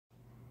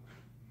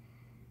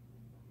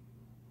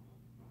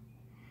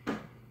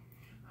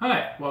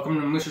Hi, welcome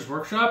to Moose's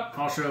Workshop,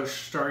 also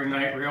Starry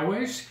Night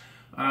Railways.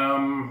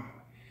 We're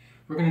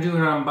going to do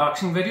an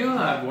unboxing video.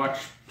 I've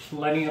watched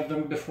plenty of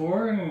them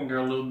before and they're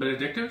a little bit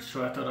addictive,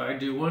 so I thought I'd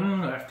do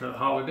one after the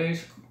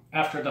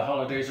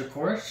holidays, of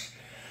course.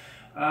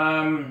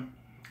 I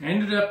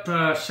ended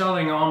up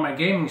selling all my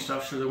gaming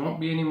stuff, so there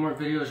won't be any more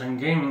videos on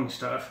gaming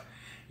stuff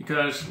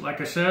because, like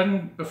I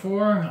said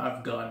before,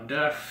 I've gone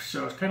deaf,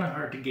 so it's kind of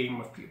hard to game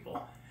with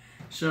people.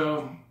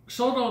 So,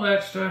 sold all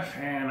that stuff,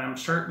 and I'm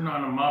starting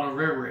on a model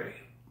railway.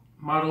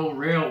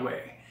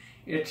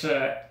 It's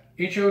a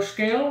HO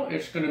scale.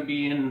 It's going to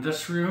be in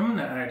this room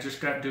that I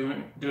just got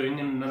doing in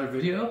another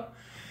video.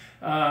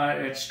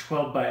 It's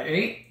 12 by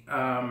 8.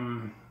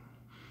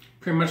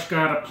 Pretty much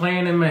got a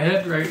plan in my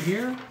head right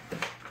here.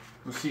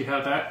 We'll see how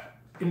that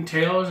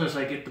entails as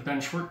I get the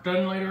bench work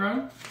done later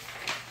on.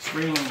 It's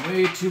raining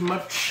way too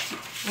much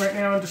right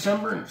now in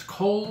December, and it's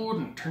cold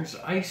and it turns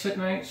to ice at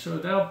night, so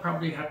that'll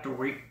probably have to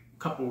wait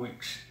couple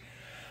weeks.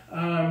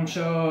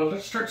 So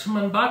let's start some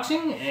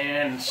unboxing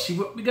and see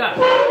what we got.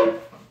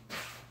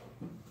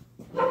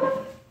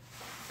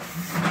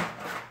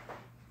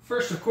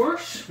 First, of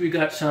course, we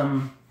got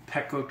some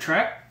Petco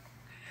Track.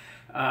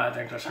 I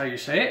think that's how you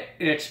say it.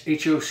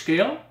 It's HO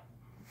scale.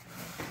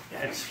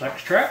 It's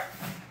Flex Track.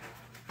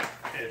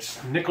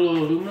 It's nickel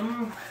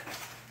aluminum.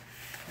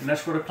 And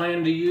that's what I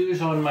plan to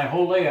use on my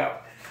whole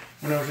layout.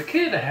 When I was a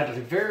kid, I had a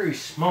very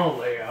small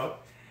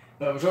layout,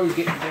 but I was always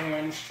getting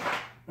damaged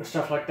and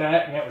stuff like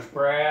that, and that was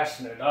brass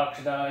and it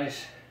oxidized.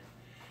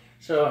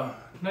 So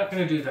I'm not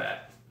going to do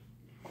that.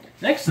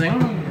 Next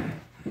thing,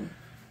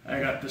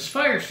 I got this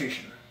fire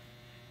station.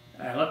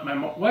 I let my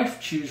wife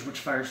choose which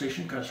fire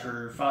station because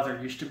her father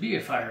used to be a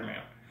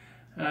fireman.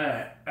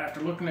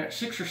 After looking at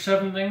 6 or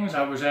 7 things,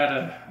 I was at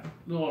a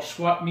little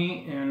swap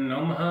meet in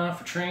Omaha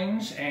for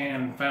trains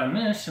and found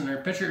this in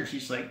their picture.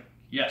 She's like,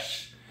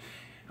 yes.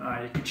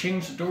 You could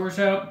change the doors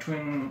out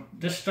between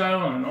this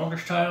style and an older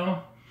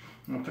style.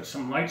 I'm gonna put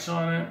some lights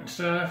on it and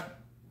stuff,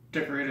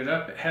 decorate it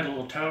up. It had a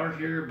little tower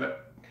here,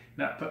 but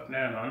not putting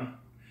that on.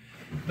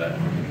 But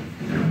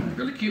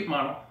really cute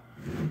model.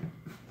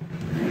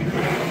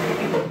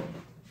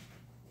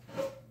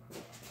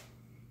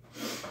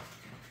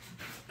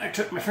 I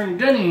took my friend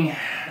Denny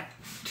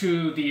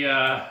to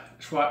the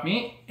swap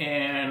meet,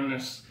 and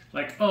it's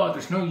like, oh,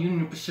 there's no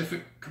Union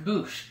Pacific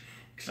caboose,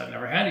 because I've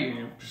never had a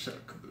Union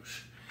Pacific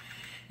caboose.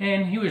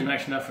 And he was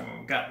nice enough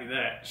and got me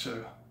that,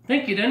 so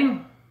thank you,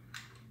 Denny.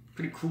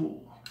 Pretty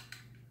cool.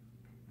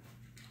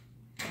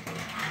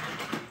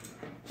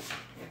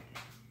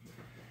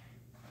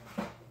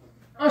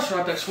 Also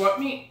at that swap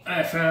meet,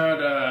 I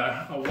found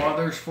a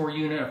Wathers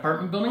 4-unit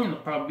apartment building, and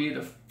it'll probably be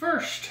the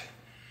first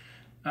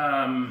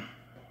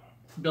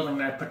building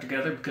that I put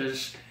together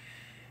because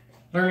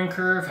learning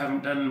curve,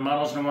 haven't done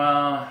models in a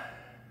while,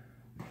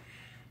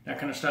 that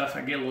kind of stuff.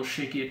 I get a little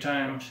shaky at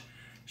times.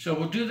 So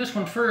we'll do this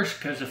one first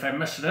because if I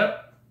mess it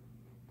up,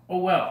 oh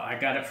well, I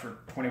got it for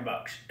 20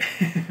 bucks.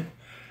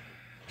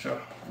 So,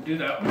 do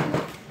that one.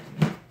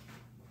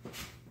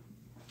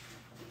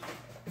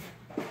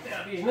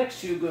 Now, these next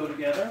two go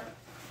together.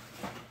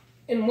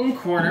 In one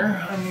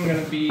corner, I'm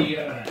going to be,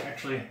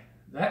 actually,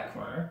 that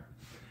corner,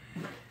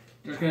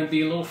 there's going to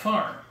be a little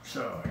farm.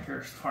 So,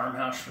 here's the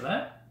farmhouse for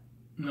that.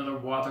 Another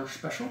Wather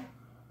special.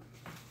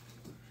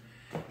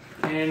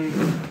 And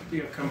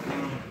the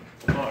accompanying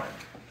barn.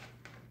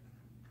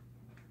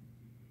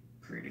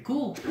 Pretty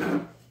cool.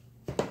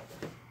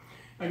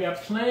 I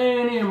got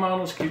plenty of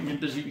models keeping me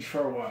busy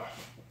for a while.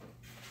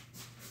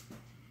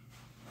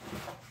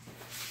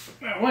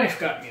 My wife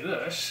got me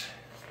this.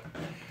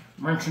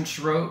 Merchants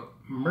Row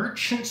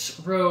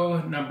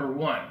number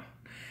 1.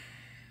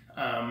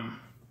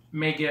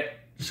 May get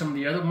some of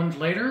the other ones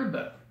later,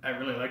 but I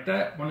really like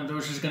that. One of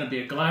those is going to be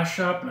a glass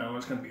shop, another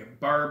one's going to be a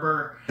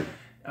barber,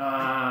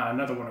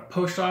 another one a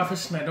post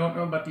office, and I don't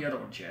know about the other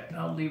ones yet.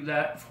 I'll leave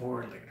that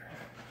for later.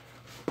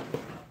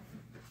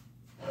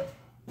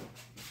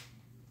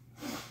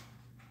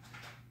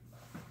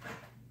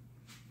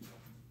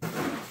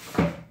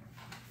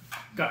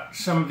 Got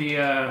some of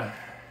the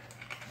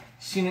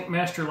Scenic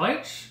Master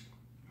lights.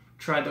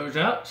 Try those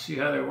out, see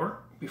how they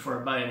work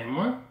before I buy any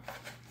more.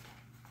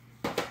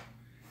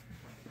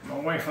 My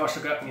wife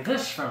also got me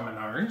this from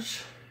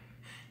Menards.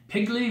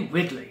 Piggly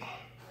Wiggly.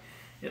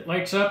 It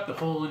lights up, the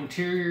whole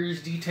interior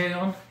is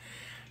detailed.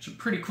 It's a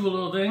pretty cool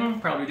little thing.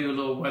 Probably do a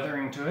little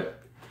weathering to it.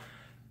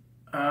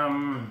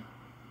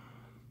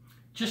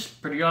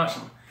 Just pretty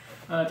awesome.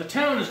 The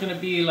town is going to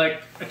be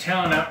like a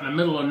town out in the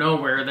middle of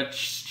nowhere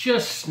that's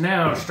just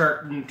now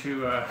starting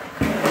to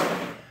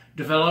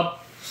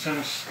develop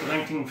since the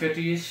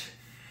 1950s.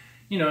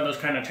 You know, those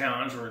kind of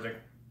towns where they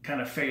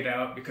kind of fade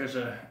out because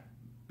of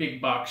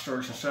big box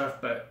stores and stuff,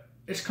 but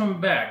it's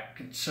coming back.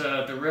 It's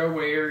the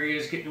railway area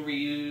is getting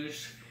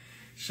reused,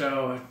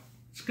 so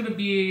it's going to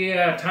be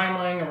a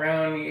timeline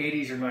around the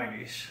 80s or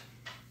 90s.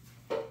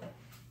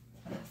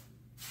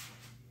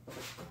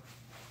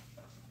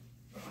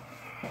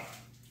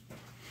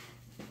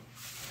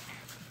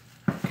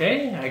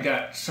 Okay, I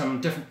got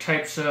some different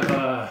types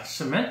of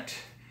cement,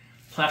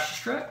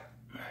 Plastistrut,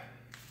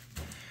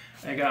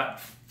 I got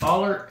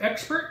Faller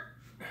Expert,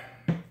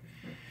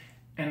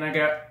 and I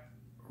got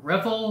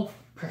Revel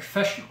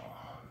Professional.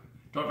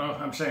 Don't know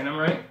if I'm saying them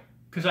right,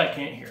 because I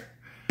can't hear.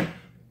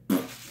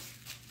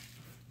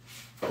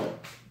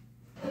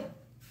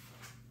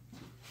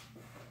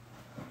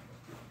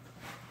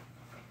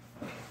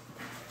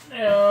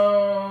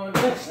 Now,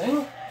 next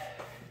thing,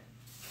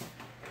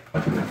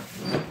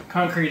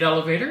 concrete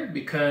elevator,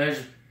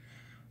 because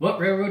what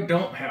railroad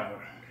don't have one?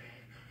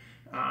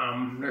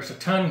 There's a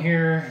ton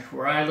here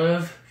where I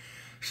live,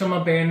 some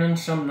abandoned,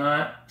 some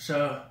not,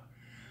 so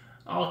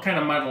I'll kind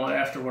of model it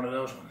after one of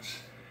those ones.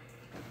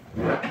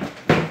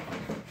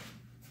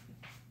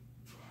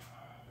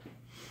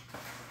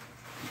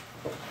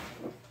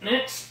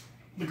 Next,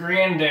 the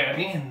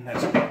granddaddy, and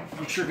that's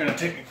I'm sure going to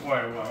take me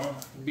quite a while.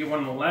 It'll be one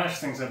of the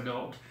last things I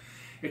build,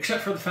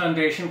 except for the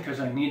foundation, because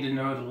I need to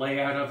know the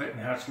layout of it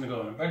and how it's going to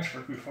go in the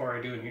benchwork before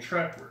I do any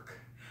track work.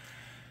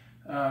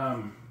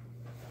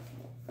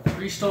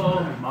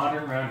 Three-stall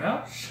modern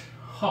roundhouse.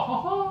 Ha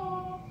ha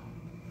ha!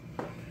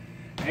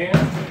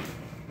 And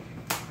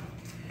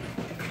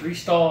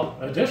three-stall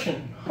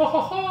addition. Ha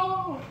ha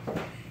ha!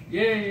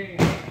 Yay!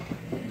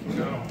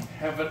 So,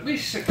 have at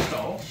least 6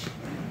 stalls.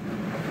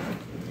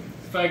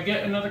 If I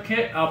get another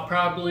kit, I'll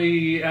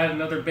probably add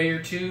another bay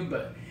or two,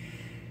 but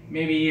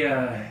maybe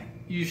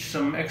use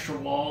some extra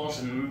walls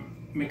and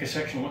make a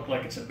section look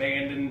like it's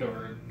abandoned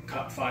or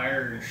caught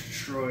fire and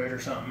destroyed or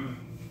something.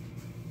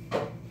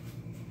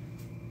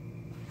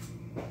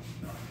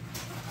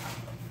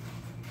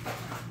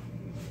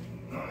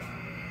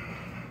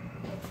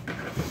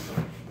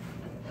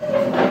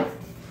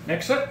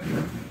 Next up,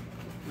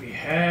 we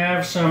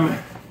have some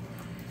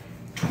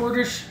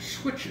tortoise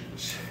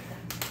switches.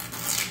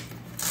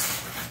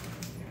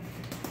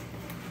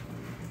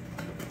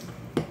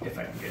 If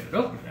I can get it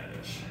open, that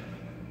is.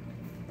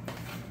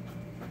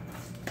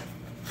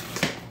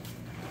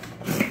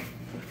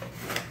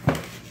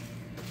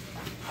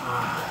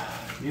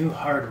 New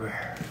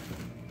hardware.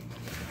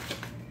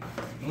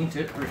 Ain't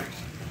it pretty?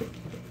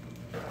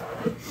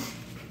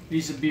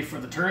 These would be for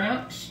the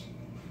turnouts.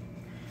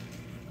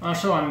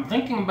 So I'm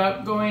thinking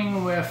about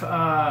going with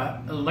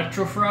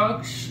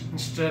electrofrogs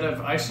instead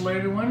of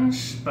isolated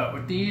ones, but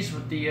with these,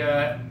 with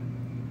the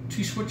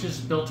 2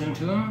 switches built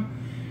into them,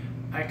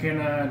 I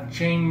can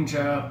change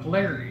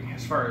polarity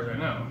as far as I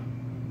know.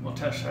 We'll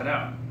test that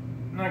out.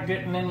 Not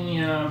getting any,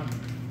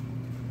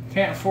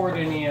 can't afford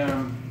any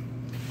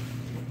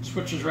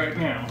switches right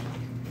now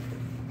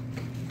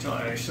until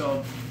I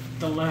sell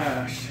the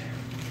last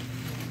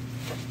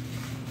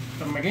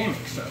of my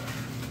gaming stuff,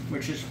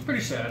 which is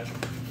pretty sad.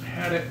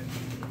 Had it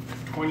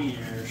 20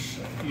 years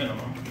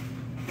minimum.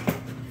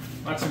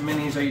 Lots of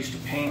minis I used to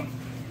paint.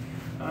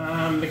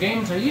 The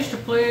games I used to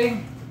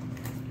play,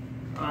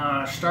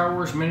 Star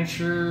Wars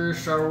miniatures,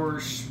 Star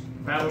Wars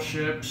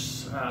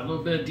battleships, a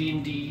little bit of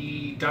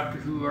D&D, Doctor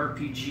Who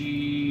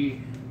RPG,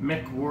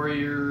 Mech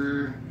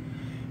Warrior.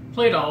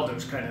 Played all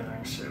those kind of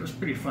things. It was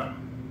pretty fun.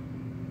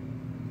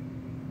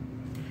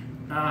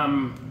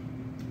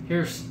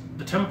 Here's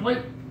the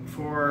template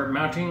for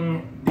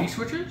mounting these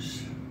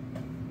switches.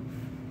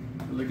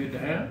 Really good to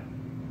have.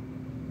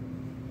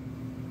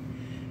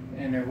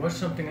 And there was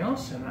something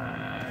else, and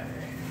I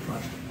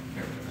lost it.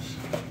 There it is.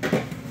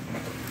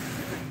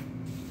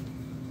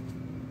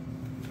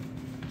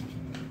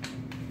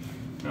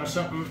 Now,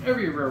 something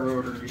every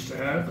railroader used to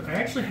have. I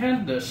actually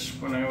had this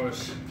when I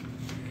was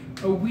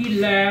a wee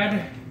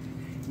lad,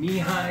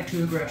 knee-high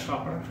to a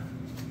grasshopper.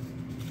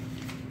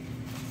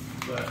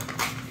 But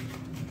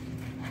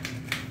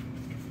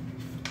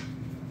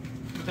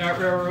that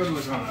railroad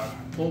was on a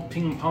old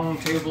ping pong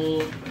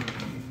table in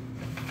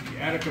the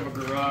attic of a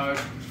garage.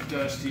 It was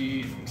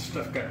dusty and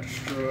stuff got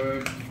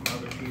destroyed from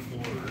other people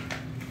or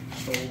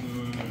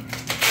stolen.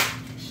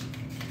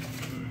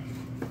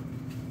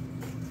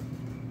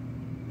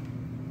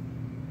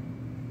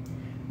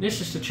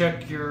 This is to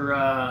check your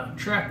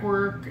track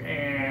work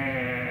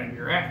and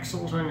your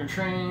axles on your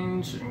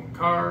trains and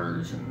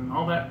cars and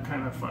all that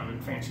kind of fun and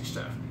fancy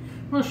stuff.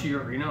 Most of you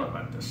already know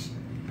about this,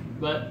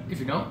 but if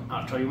you don't,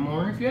 I'll tell you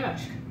more if you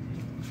ask.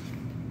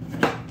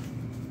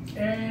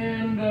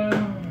 And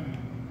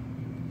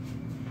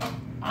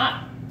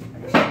I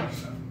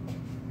guess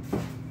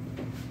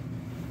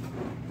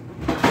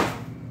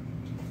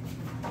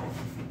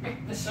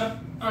pick this up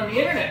on the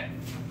internet.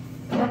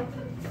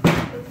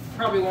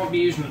 Probably won't be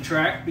using the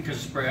track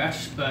because it's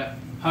brass, but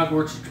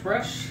Hogwarts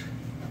Express.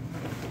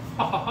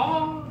 Ha ha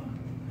ha!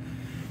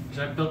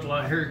 Because I've built a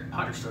lot of Harry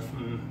Potter stuff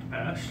in the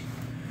past.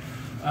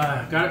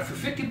 Got it for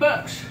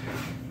 $50.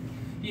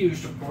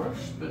 Used, of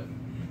course, but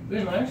it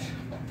was nice.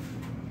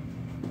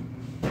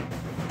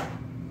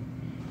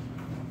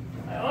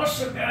 I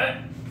also got it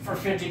for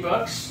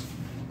 $50.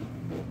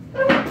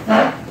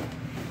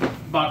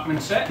 Bachmann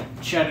set,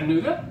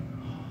 Chattanooga.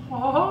 Ha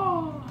ha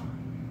ha!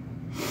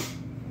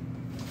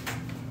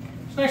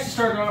 It's nice to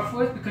start off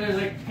with because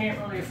I can't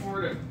really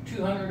afford a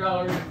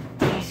 $200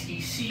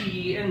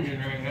 DCC engine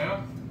right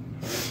now.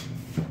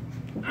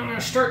 I'm going to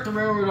to start the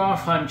railroad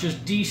off on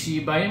just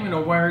DC, but I am going to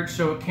wire it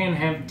so it can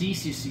have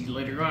DCC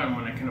later on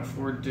when I can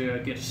afford to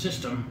get a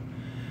system.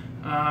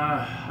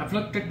 I've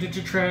looked at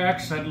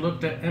Digitrax, I've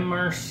looked at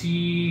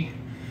MRC,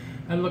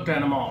 I looked at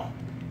them all.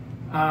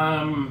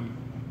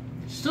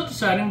 Still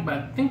deciding, but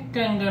I think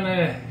I'm going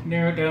to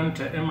narrow down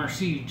to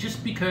MRC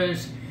just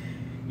because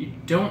you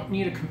don't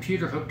need a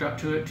computer hooked up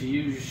to it to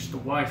use the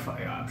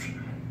Wi-Fi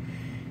option.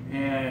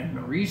 And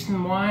the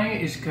reason why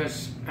is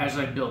because as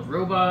I build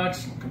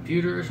robots and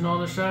computers and all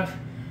this stuff,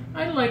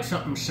 I like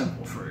something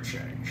simple for a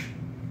change.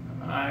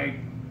 I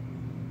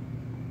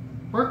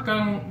work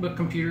with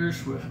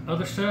computers with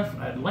other stuff.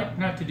 I'd like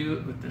not to do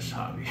it with this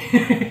hobby.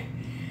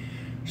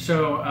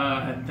 So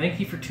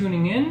thank you for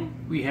tuning in.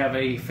 We have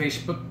a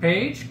Facebook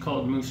page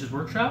called Moose's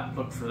Workshop.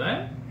 Look for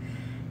that.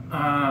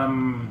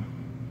 Our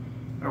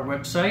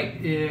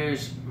website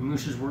is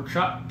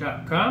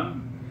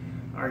moosesworkshop.com.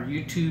 Our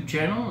YouTube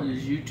channel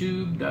is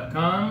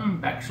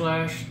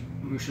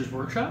youtube.com/Moose's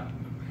Workshop.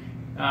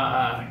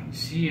 You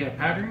see a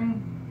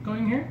pattern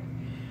going here?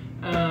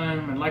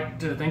 I'd like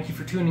to thank you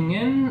for tuning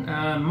in.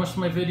 Most of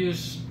my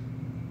videos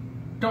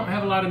don't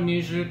have a lot of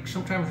music.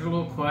 Sometimes they're a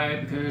little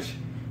quiet because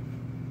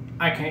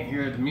I can't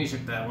hear the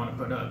music that I want to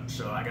put up.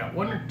 So I got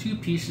 1 or 2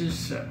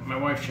 pieces that my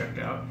wife checked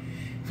out.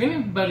 If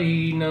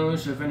anybody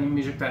knows of any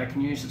music that I can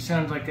use that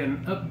sounds like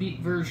an upbeat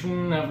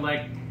version of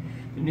like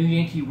the New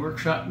Yankee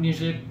Workshop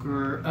music,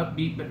 or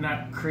upbeat but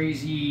not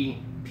crazy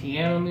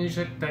piano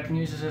music that I can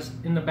use as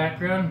in the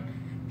background,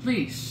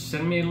 please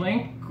send me a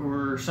link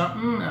or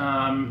something.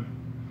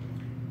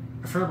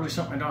 Preferably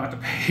something I don't have to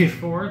pay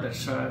for,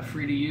 that's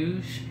free to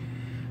use.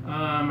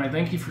 I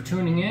thank you for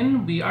tuning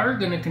in. We are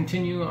going to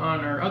continue on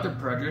our other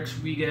projects.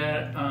 We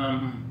got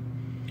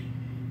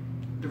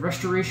the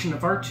restoration of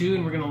R2,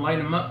 and we're going to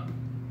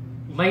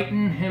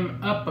lighten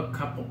him up a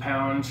couple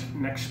pounds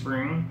next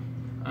spring.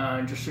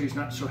 Just so he's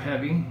not so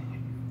heavy.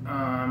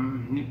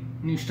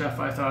 New stuff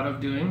I thought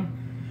of doing.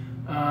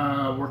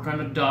 Work on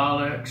the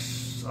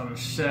Daleks, on the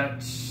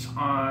sets,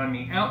 on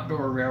the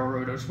outdoor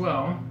railroad as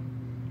well.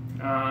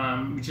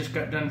 We just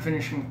got done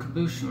finishing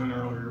Caboose in an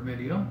earlier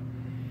video.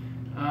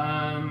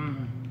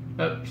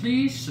 But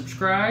please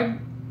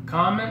subscribe,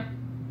 comment,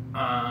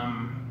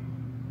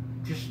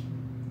 just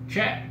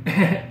chat.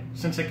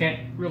 Since I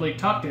can't really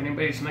talk to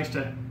anybody, it's nice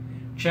to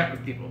chat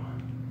with people.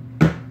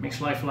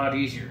 Makes life a lot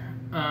easier.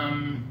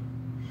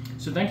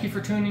 So thank you for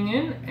tuning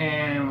in,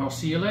 and we'll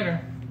see you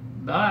later.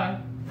 Bye.